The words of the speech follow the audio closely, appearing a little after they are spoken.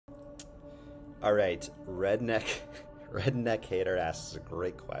All right, redneck redneck hater asks a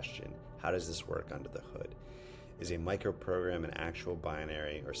great question. How does this work under the hood? Is a microprogram an actual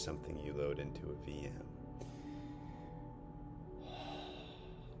binary or something you load into a VM?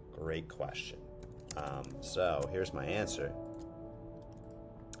 Great question. So here's my answer.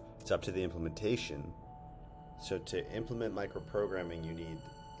 It's up to the implementation. So to implement microprogramming, you need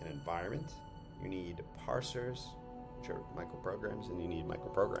an environment, you need parsers, which are microprograms, and you need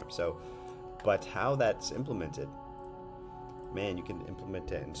microprograms. So, but how that's implemented, man, you can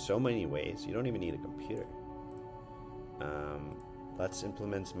implement it in so many ways. You don't even need a computer. Let's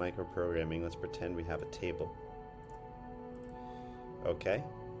implement microprogramming. Let's pretend we have a table. Okay.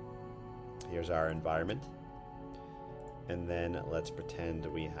 Here's our environment. And then let's pretend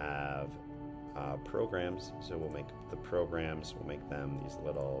we have programs. So we'll make the programs, we'll make them these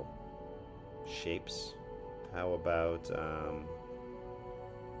little shapes. How about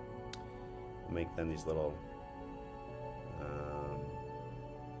we'll make them these little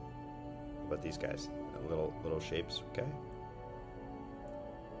how about these guys, little shapes. Okay.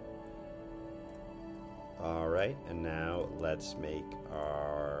 All right, and now let's make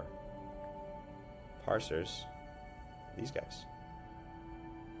our parsers these guys.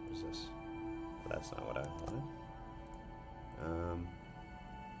 What is this? Well, that's not what I wanted.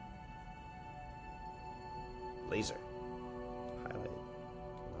 Laser. Highlight.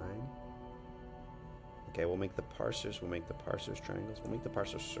 Line. Okay, we'll make the parsers. We'll make the parsers triangles. We'll make the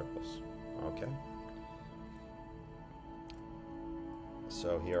parsers circles. Okay.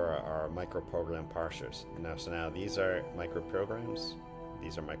 So here are our microprogram parsers. So now these are microprograms.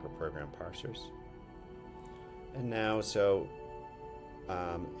 These are microprogram parsers. And now, so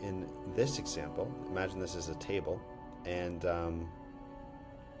in this example, imagine this is a table, and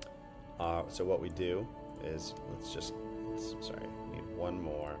so what we do is sorry, we need one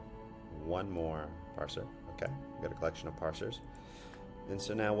more parser. Okay, we got a collection of parsers, and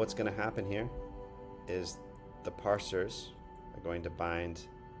so now what's going to happen here is the parsers are going to bind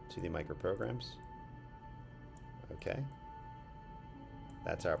to the microprograms. Okay,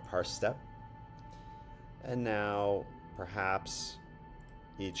 that's our parse step. And now perhaps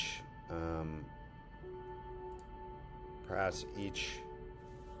each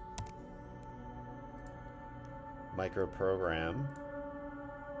microprogram,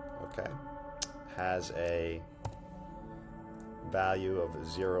 okay, has a value of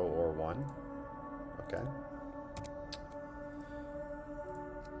 0 or 1. Okay.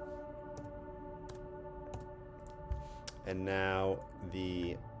 And now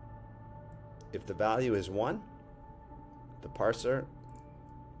if the value is 1, the parser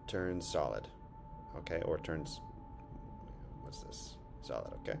turns solid, okay, or turns, what's this,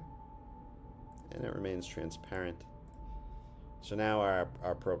 solid, okay, and it remains transparent. So now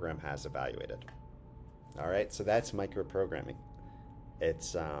our program has evaluated. All right, so that's microprogramming.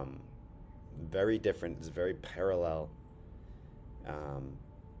 It's very different, it's very parallel,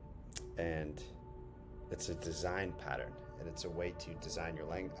 and it's a design pattern. And it's a way to design your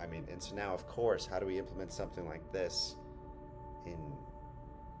language. I mean, and so now, of course, how do we implement something like this in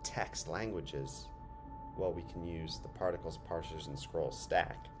text languages? Well, we can use the particles, parsers, and scroll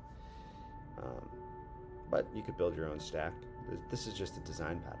stack. But you could build your own stack. This is just a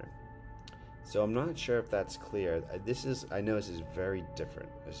design pattern. So I'm not sure if that's clear. I know this is very different.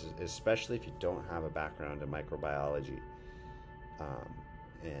 This is, especially if you don't have a background in microbiology.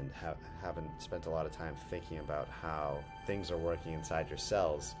 And haven't spent a lot of time thinking about how things are working inside your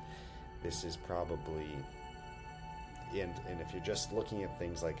cells, this is probably, and if you're just looking at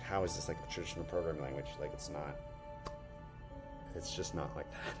things like, how is this like a traditional programming language, like it's just not like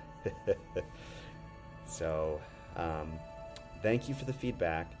that. So thank you for the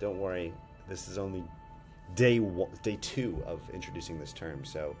feedback. Don't worry, this is only day 2 of introducing this term,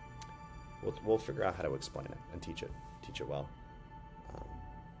 so we'll figure out how to explain it and teach it well.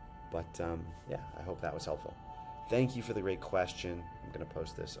 But yeah, I hope that was helpful. Thank you for the great question. I'm going to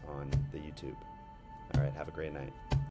post this on the YouTube. All right, have a great night.